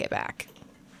whack it back.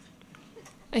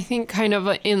 I think kind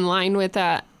of in line with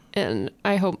that, and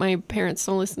I hope my parents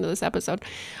don't listen to this episode.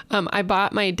 I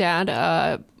bought my dad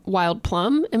a wild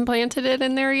plum and planted it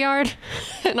in their yard.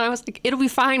 And I was like, it'll be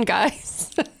fine,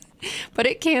 guys. But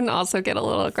it can also get a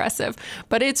little aggressive.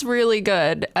 But it's really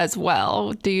good as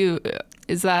well.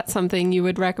 Is that something you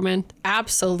would recommend?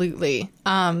 Absolutely.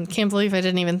 Can't believe I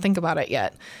didn't even think about it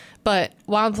yet. But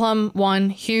wild plum, one,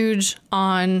 huge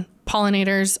on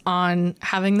pollinators, on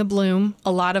having the bloom,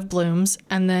 a lot of blooms.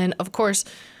 And then, of course,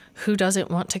 who doesn't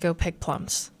want to go pick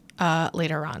plums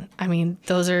later on? I mean,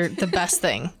 those are the best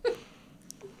thing.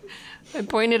 I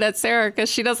pointed at Sarah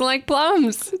because she doesn't like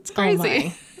plums. It's crazy.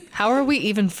 Oh, how are we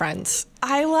even friends?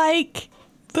 I like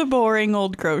the boring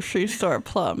old grocery store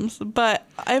plums, but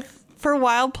for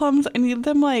wild plums, I need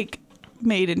them like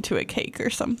made into a cake or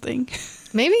something.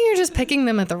 Maybe you're just picking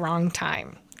them at the wrong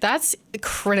time. That's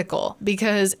critical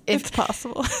because if It's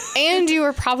possible. and you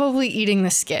are probably eating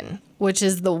the skin, which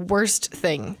is the worst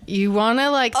thing. You want to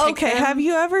like pick Okay, them. have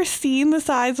you ever seen the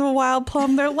size of a wild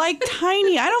plum? They're like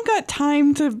tiny. I don't got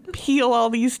time to peel all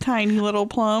these tiny little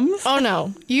plums. Oh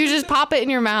no, you just pop it in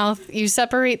your mouth. You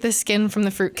separate the skin from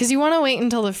the fruit because you want to wait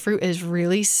until the fruit is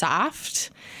really soft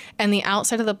and the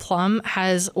outside of the plum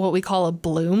has what we call a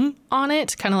bloom on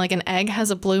it, kind of like an egg has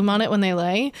a bloom on it when they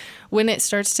lay. When it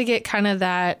starts to get kind of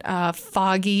that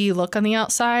foggy look on the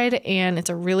outside and it's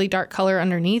a really dark color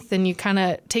underneath, then you kind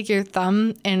of take your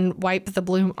thumb and wipe the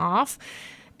bloom off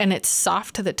and it's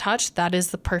soft to the touch. That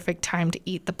is the perfect time to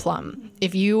eat the plum.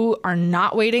 If you are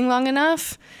not waiting long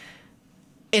enough,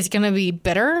 it's going to be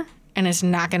bitter and it's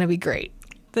not going to be great.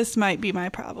 This might be my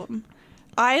problem.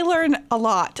 I learn a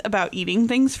lot about eating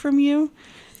things from you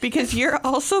because you're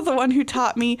also the one who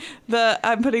taught me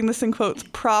I'm putting this in quotes,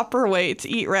 proper way to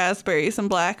eat raspberries and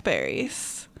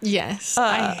blackberries. Yes.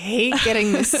 I hate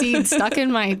getting the seed stuck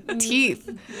in my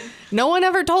teeth. No one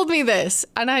ever told me this,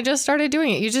 and I just started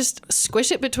doing it. You just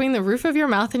squish it between the roof of your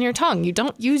mouth and your tongue. You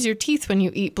don't use your teeth when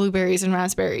you eat blueberries and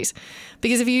raspberries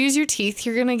because if you use your teeth,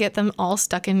 you're going to get them all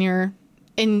stuck in your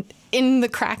in the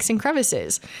cracks and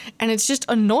crevices. And it's just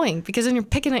annoying because then you're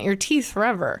picking at your teeth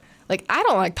forever. Like, I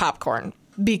don't like popcorn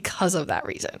because of that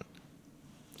reason.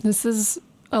 This is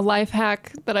a life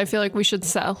hack that I feel like we should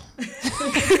sell.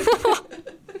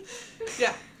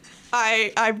 Yeah.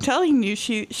 I'm telling you,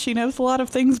 she knows a lot of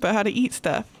things about how to eat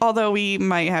stuff. Although we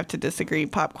might have to disagree.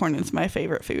 Popcorn is my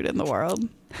favorite food in the world.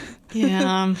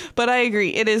 Yeah. But I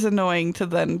agree. It is annoying to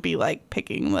then be like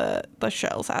picking the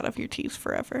shells out of your teeth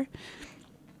forever.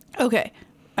 Okay.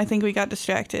 I think we got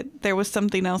distracted. There was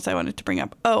something else I wanted to bring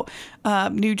up.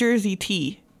 New Jersey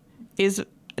tea is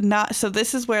not. So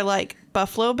this is where like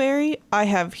buffalo berry, I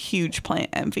have huge plant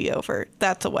envy over.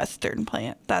 That's a Western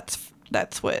plant. That's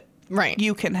what Right.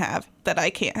 you can have that I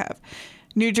can't have.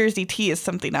 New Jersey tea is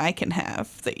something I can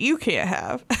have that you can't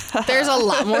have. There's a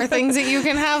lot more things that you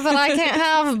can have that I can't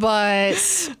have, but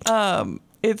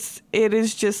it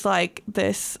is just like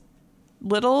this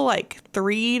little like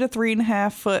 3 to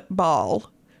 3.5 foot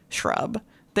ball shrub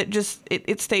that just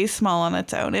it stays small on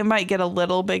its own. It might get a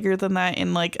little bigger than that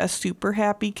in like a super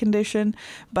happy condition,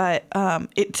 but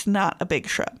it's not a big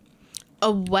shrub.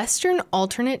 a Western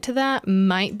alternate to that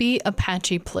might be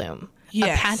Apache plume.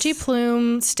 Yes. Apache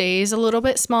plume stays a little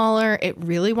bit smaller. It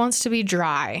really wants to be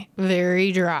dry,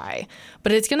 very dry,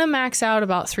 but it's going to max out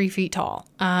about 3 feet tall.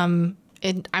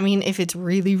 If it's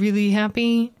really, really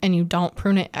happy and you don't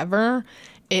prune it ever,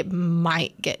 it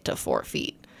might get to 4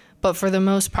 feet. But for the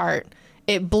most part,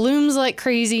 it blooms like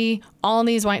crazy, all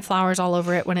these white flowers all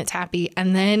over it when it's happy.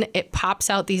 And then it pops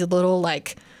out these little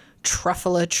like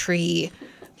truffula tree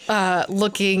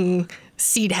looking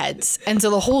seed heads. And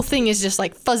so the whole thing is just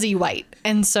like fuzzy white.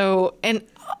 And so,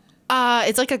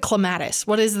 it's like a clematis.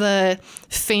 What is the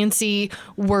fancy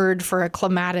word for a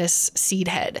clematis seed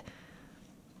head?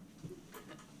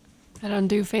 I don't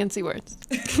do fancy words.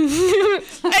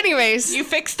 Anyways, You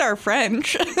fixed our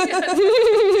French. one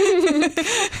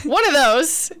of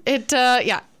those.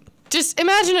 Just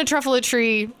imagine a truffula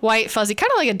tree, white, fuzzy,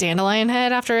 kind of like a dandelion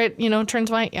head after it, turns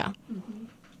white. Yeah.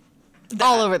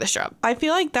 All over the shrub. I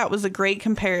feel like that was a great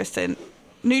comparison.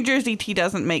 New Jersey tea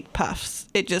doesn't make puffs.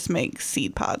 It just makes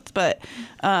seed pods. But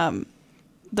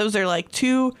those are like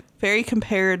two very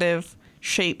comparative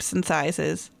shapes and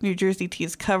sizes. New Jersey tea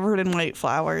is covered in white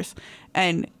flowers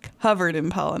and covered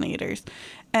in pollinators.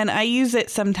 And I use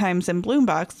it sometimes in bloom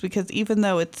box because even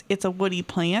though it's a woody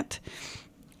plant,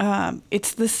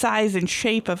 it's the size and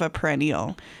shape of a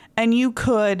perennial. And you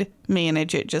could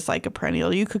manage it just like a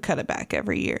perennial. You could cut it back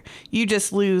every year. You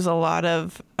just lose a lot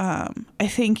of, I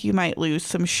think you might lose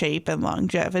some shape and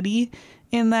longevity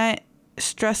in that,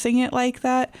 stressing it like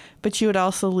that. But you would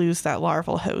also lose that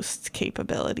larval host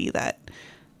capability, that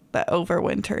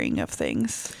overwintering of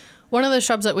things. One of the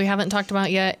shrubs that we haven't talked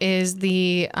about yet is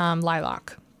the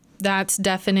lilac. That's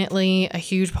definitely a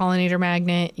huge pollinator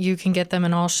magnet. You can get them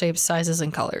in all shapes, sizes,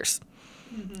 and colors.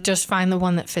 Mm-hmm. Just find the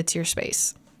one that fits your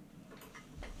space.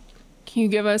 Can you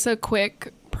give us a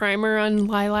quick primer on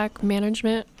lilac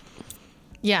management?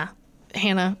 Yeah.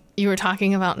 Hannah, you were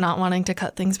talking about not wanting to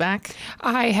cut things back.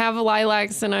 I have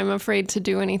lilacs and I'm afraid to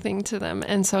do anything to them.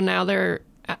 And so now they're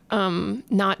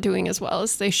not doing as well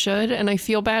as they should. And I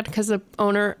feel bad because the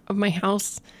owner of my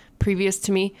house previous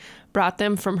to me brought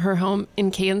them from her home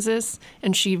in Kansas,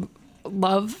 and she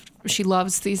loves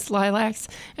these lilacs.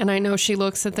 And I know she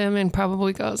looks at them and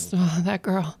probably goes, oh, that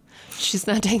girl, she's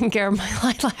not taking care of my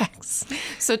lilacs.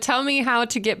 So tell me how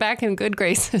to get back in good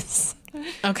graces.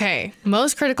 Okay,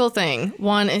 most critical thing.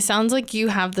 One, it sounds like you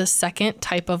have the second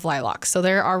type of lilac. So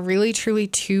there are really truly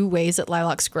two ways that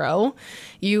lilacs grow.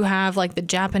 You have like the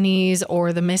Japanese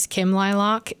or the Miss Kim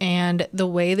lilac, and the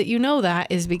way that you know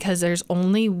that is because there's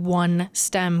only one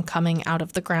stem coming out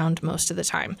of the ground most of the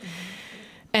time.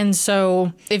 And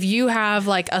so if you have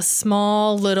like a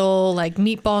small little like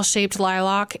meatball shaped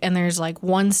lilac and there's like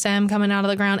one stem coming out of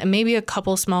the ground and maybe a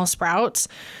couple small sprouts,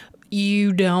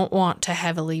 you don't want to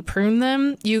heavily prune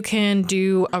them. You can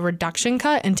do a reduction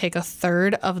cut and take a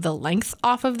third of the length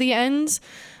off of the ends.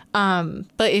 But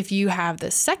if you have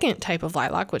the second type of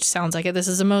lilac, which sounds like it, this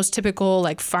is the most typical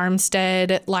like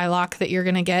farmstead lilac that you're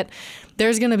going to get.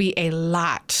 There's going to be a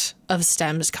lot of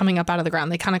stems coming up out of the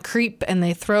ground. They kind of creep and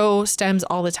they throw stems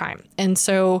all the time. And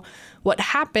so what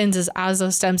happens is as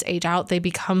those stems age out, they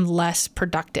become less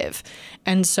productive.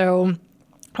 And so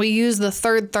we use the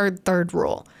third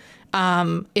rule.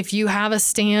 If you have a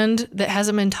stand that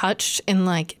hasn't been touched in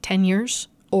like 10 years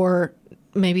or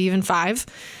maybe even 5,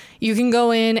 you can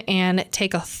go in and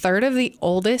take a third of the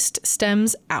oldest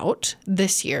stems out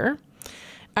this year.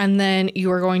 And then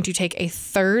you are going to take a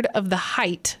third of the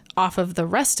height off of the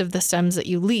rest of the stems that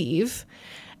you leave.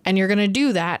 And you're going to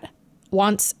do that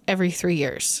once every 3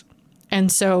 years.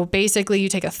 And so basically you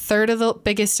take a third of the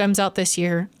biggest stems out this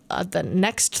year, the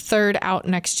next third out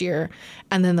next year,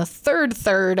 and then the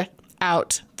third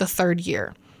out the third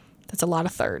year. That's a lot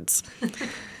of thirds.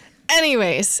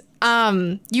 Anyways,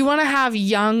 you want to have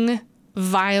young,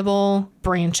 viable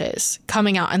branches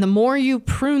coming out. And the more you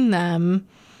prune them,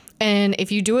 and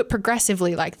if you do it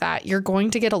progressively like that, you're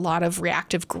going to get a lot of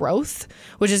reactive growth,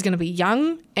 which is going to be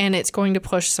young, and it's going to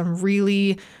push some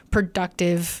really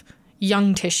productive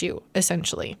young tissue,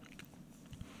 essentially.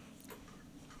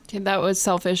 Okay, that was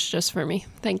selfish just for me.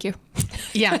 Thank you.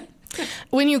 Yeah.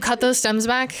 When you cut those stems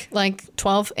back, like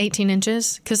 12, 18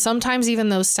 inches, because sometimes even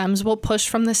those stems will push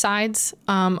from the sides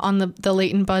on the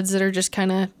latent buds that are just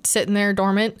kind of sitting there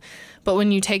dormant. But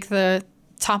when you take the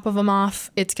top of them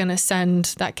off, it's going to send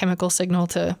that chemical signal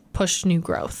to push new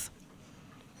growth.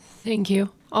 Thank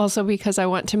you. Also because I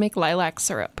want to make lilac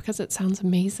syrup because it sounds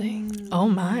amazing. Oh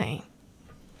my.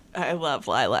 I love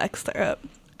lilac syrup.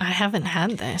 I haven't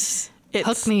had this. It's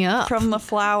hook me up. From the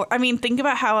flower. I mean, think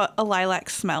about how a lilac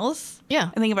smells. Yeah.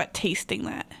 And think about tasting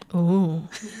that. Ooh.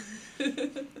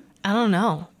 I don't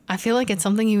know. I feel like it's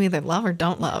something you either love or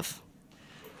don't love.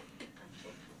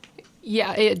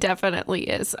 Yeah, it definitely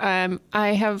is. I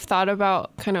have thought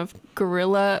about kind of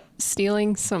guerrilla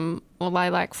stealing some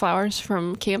lilac flowers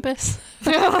from campus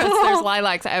because there's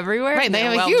lilacs everywhere. Right, they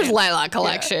have a huge lilac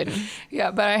collection.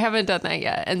 Yeah, but I haven't done that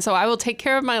yet. And so I will take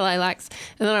care of my lilacs,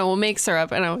 and then I will make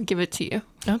syrup, and I will give it to you.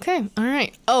 Okay, all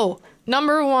right. Oh,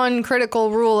 number one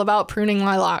critical rule about pruning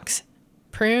lilacs.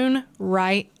 Prune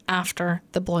right after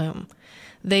the bloom.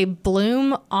 They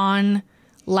bloom on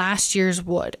last year's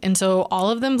wood. And so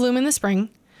all of them bloom in the spring.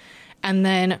 And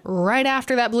then right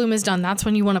after that bloom is done, that's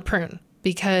when you want to prune.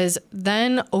 Because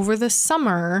then over the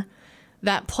summer,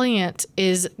 that plant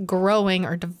is growing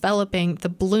or developing the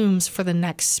blooms for the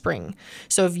next spring.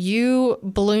 So if you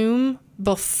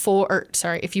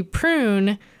if you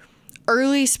prune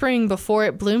early spring before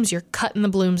it blooms, you're cutting the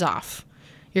blooms off.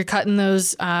 You're cutting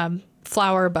those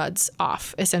flower buds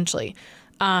off, essentially.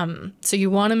 So you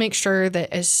want to make sure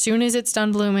that as soon as it's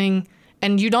done blooming,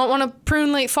 and you don't want to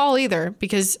prune late fall either,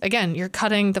 because again, you're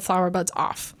cutting the flower buds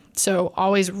off. So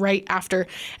always right after.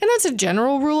 And that's a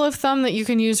general rule of thumb that you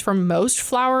can use for most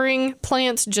flowering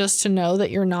plants, just to know that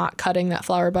you're not cutting that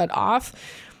flower bud off.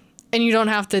 And you don't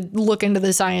have to look into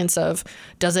the science of,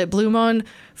 does it bloom on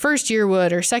first year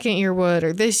wood or second year wood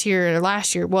or this year or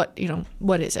last year? What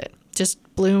is it?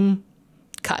 Just bloom,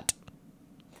 cut,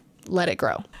 let it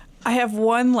grow. I have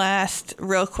one last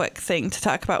real quick thing to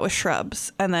talk about with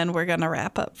shrubs, and then we're going to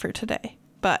wrap up for today.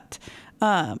 But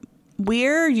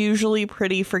we're usually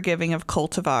pretty forgiving of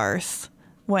cultivars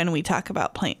when we talk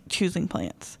about choosing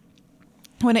plants.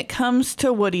 When it comes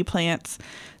to woody plants,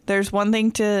 there's one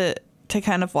thing to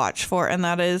kind of watch for, and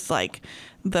that is like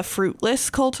the fruitless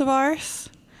cultivars.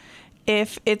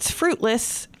 If it's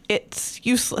fruitless, it's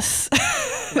useless.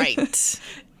 Right.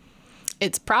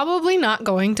 It's probably not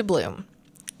going to bloom.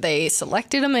 They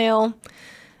selected a male.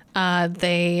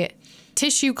 They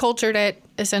tissue cultured it.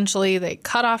 Essentially, they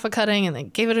cut off a cutting and they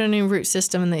gave it a new root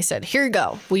system. And they said, here you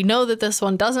go. We know that this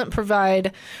one doesn't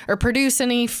provide or produce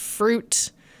any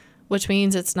fruit, which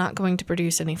means it's not going to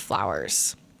produce any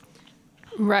flowers.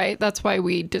 Right. That's why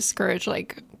we discourage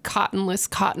like cottonless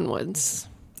cottonwoods.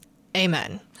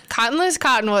 Amen. Cottonless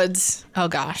cottonwoods. Oh,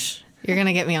 gosh. You're going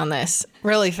to get me on this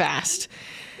really fast.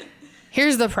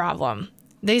 Here's the problem.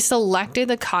 They selected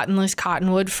the cottonless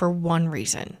cottonwood for one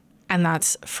reason, and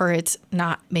that's for its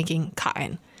not making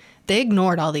cotton. They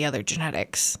ignored all the other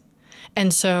genetics.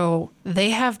 And so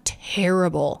they have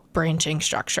terrible branching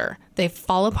structure. They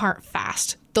fall apart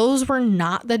fast. Those were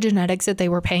not the genetics that they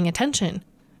were paying attention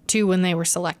to when they were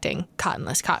selecting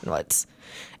cottonless cottonwoods.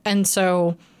 And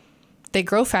so they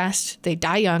grow fast, they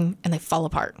die young, and they fall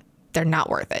apart. They're not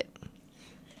worth it.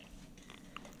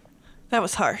 That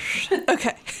was harsh.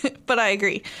 Okay. But I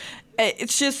agree.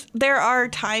 It's just there are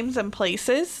times and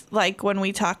places, like when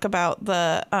we talk about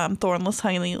the thornless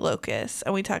honey locust,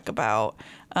 and we talk about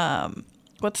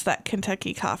what's that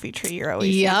Kentucky coffee tree you're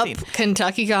always using?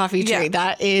 Kentucky coffee tree.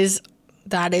 Yeah.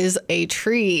 That is a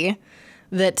tree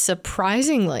that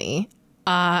surprisingly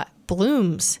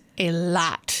blooms a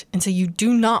lot. And so you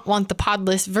do not want the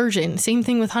podless version. Same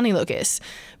thing with honey locusts,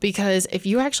 because if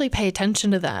you actually pay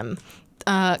attention to them,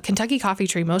 Kentucky coffee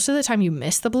tree, most of the time you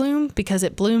miss the bloom because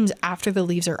it blooms after the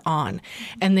leaves are on,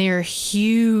 and they're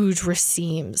huge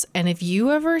racemes. And if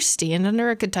you ever stand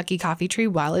under a Kentucky coffee tree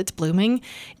while it's blooming,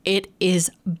 it is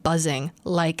buzzing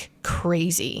like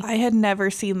crazy. I had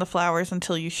never seen the flowers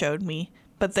until you showed me,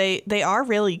 but they're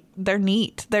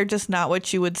neat. They're just not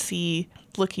what you would see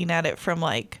looking at it from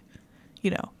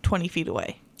 20 feet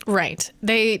away. Right.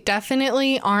 They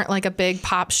definitely aren't like a big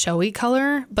pop showy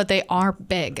color, but they are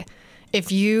big. If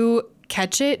you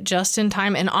catch it just in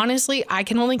time, and honestly, I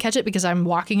can only catch it because I'm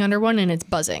walking under one and it's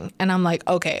buzzing. And I'm like,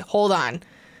 okay, hold on.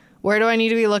 Where do I need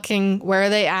to be looking? Where are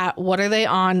they at? What are they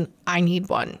on? I need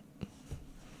one.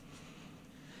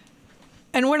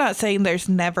 And we're not saying there's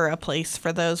never a place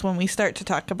for those. When we start to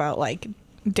talk about like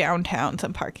downtowns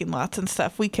and parking lots and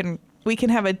stuff, we can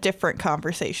have a different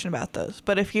conversation about those.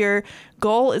 But if your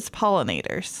goal is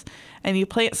pollinators and you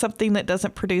plant something that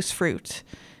doesn't produce fruit,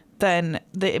 then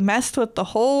they messed with the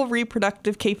whole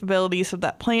reproductive capabilities of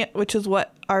that plant, which is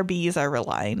what our bees are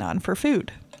relying on for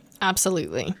food.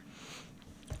 Absolutely.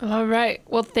 All right.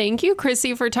 Well, thank you,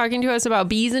 Chrissy, for talking to us about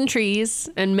bees and trees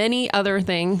and many other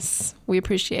things. We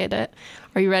appreciate it.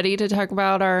 Are you ready to talk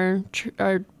about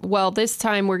this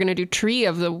time we're going to do tree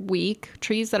of the week,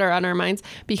 trees that are on our minds,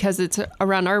 because it's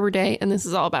around Arbor Day and this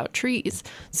is all about trees.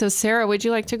 So Sarah, would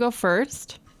you like to go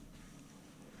first?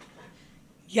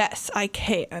 Yes, I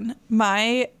can.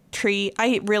 My tree,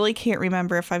 I really can't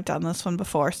remember if I've done this one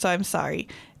before, so I'm sorry.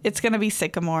 It's going to be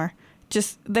sycamore.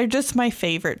 They're just my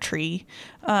favorite tree.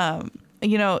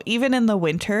 Even in the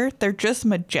winter, they're just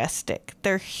majestic.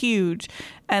 They're huge,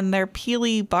 and their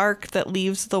peely bark that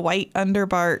leaves the white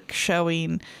underbark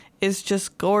showing is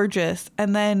just gorgeous.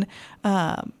 And then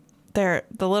the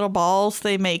little balls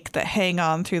they make that hang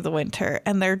on through the winter,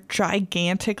 and their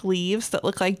gigantic leaves that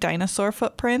look like dinosaur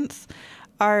footprints.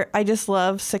 I just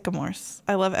love sycamores.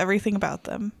 I love everything about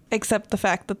them, except the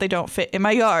fact that they don't fit in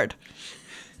my yard.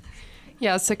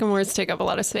 Yeah, sycamores take up a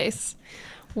lot of space.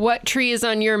 What tree is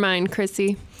on your mind,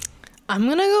 Chrissy? I'm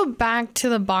going to go back to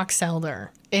the box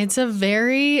elder. It's a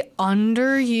very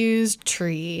underused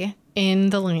tree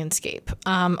in the landscape,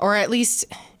 or at least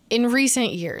in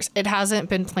recent years. It hasn't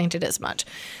been planted as much.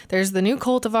 There's the new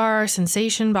cultivar,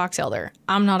 Sensation box elder.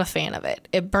 I'm not a fan of it.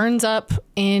 It burns up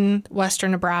in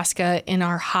western Nebraska in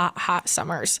our hot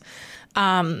summers.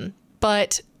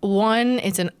 But one,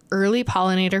 it's an early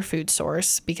pollinator food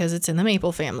source because it's in the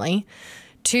maple family.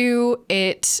 Two,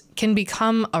 it can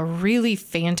become a really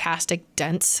fantastic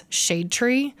dense shade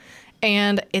tree.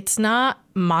 And it's not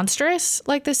monstrous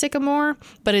like the sycamore,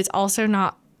 but it's also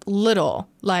not little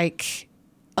like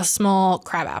a small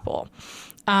crabapple.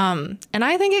 And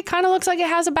I think it kind of looks like it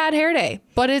has a bad hair day,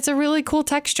 but it's a really cool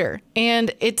texture.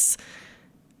 And it's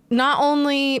not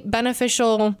only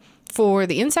beneficial for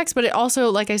the insects, but it also,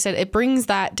 like I said, it brings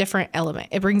that different element.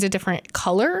 It brings a different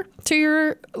color to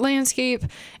your landscape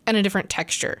and a different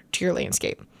texture to your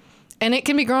landscape. And it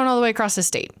can be grown all the way across the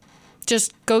state.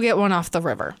 Just go get one off the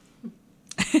river.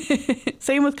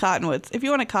 Same with cottonwoods. If you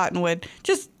want a cottonwood,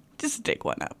 just dig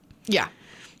one up. Yeah.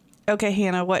 Okay,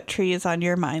 Hannah, what tree is on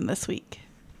your mind this week?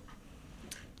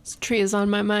 This tree is on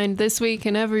my mind this week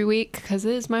and every week because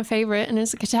it is my favorite, and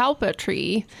it's a catalpa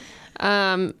tree.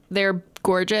 They're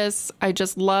gorgeous. I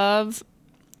just love,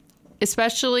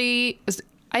 especially,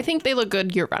 I think they look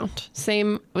good year round.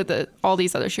 Same with all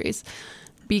these other trees,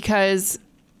 because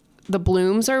the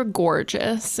blooms are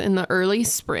gorgeous in the early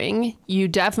spring. You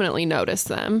definitely notice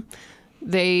them.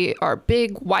 They are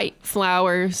big white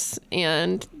flowers,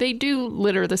 and they do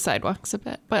litter the sidewalks a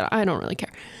bit, but I don't really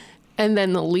care. And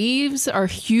then the leaves are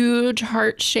huge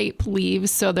heart-shaped leaves,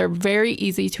 so they're very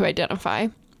easy to identify.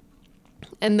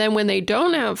 And then when they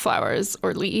don't have flowers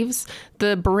or leaves,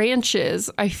 the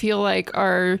branches, I feel like,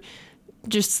 are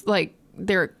just like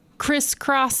they're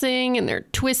crisscrossing and they're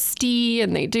twisty,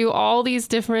 and they do all these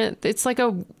different, it's like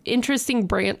a interesting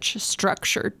branch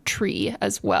structure tree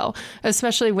as well,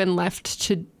 especially when left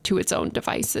to its own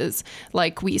devices,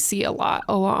 like we see a lot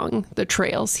along the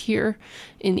trails here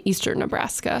in eastern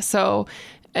Nebraska. So,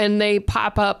 and they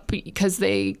pop up because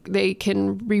they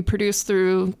can reproduce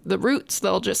through the roots.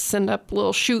 They'll just send up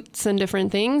little shoots and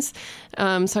different things.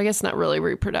 So I guess not really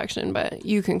reproduction, but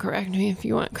you can correct me if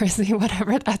you want, Chrissy,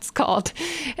 whatever that's called.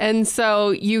 And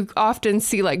so you often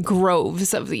see like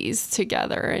groves of these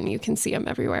together, and you can see them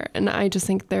everywhere. And I just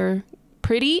think they're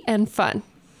pretty and fun.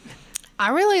 I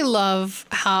really love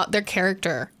how their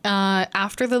character,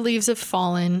 after the leaves have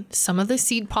fallen, some of the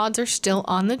seed pods are still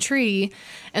on the tree.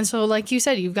 And so, like you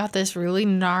said, you've got this really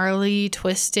gnarly,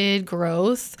 twisted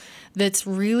growth that's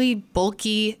really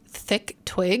bulky, thick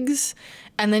twigs.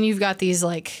 And then you've got these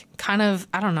like kind of,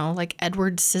 I don't know, like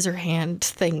Edward Scissorhand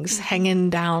things hanging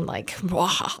down like,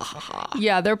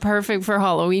 yeah, they're perfect for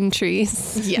Halloween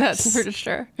trees. Yes. That's for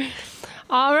sure.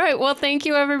 All right. Well, thank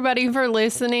you, everybody, for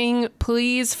listening.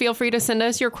 Please feel free to send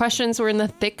us your questions. We're in the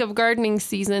thick of gardening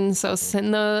season, so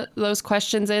send those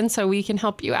questions in so we can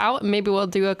help you out. And maybe we'll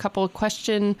do a couple of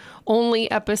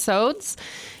question-only episodes.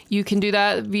 You can do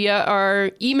that via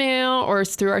our email or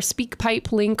through our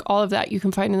SpeakPipe link. All of that you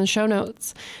can find in the show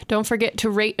notes. Don't forget to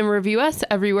rate and review us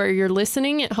everywhere you're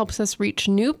listening. It helps us reach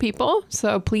new people,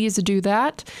 so please do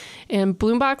that. And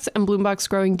Bloombox and Bloombox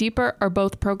Growing Deeper are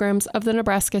both programs of the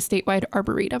Nebraska Statewide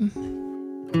Arboretum.